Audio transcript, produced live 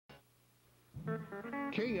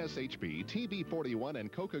KSHB, TV41,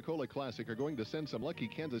 and Coca-Cola Classic are going to send some lucky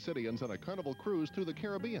Kansas Cityans on a carnival cruise through the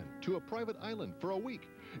Caribbean to a private island for a week.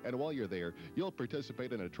 And while you're there, you'll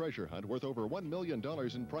participate in a treasure hunt worth over $1 million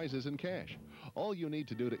in prizes in cash. All you need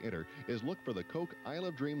to do to enter is look for the Coke Isle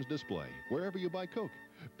of Dreams display wherever you buy Coke.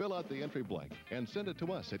 Fill out the entry blank and send it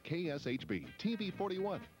to us at KSHB,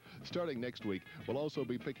 TV41. Starting next week, we'll also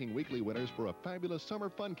be picking weekly winners for a fabulous summer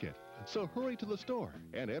fun kit. So hurry to the store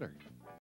and enter.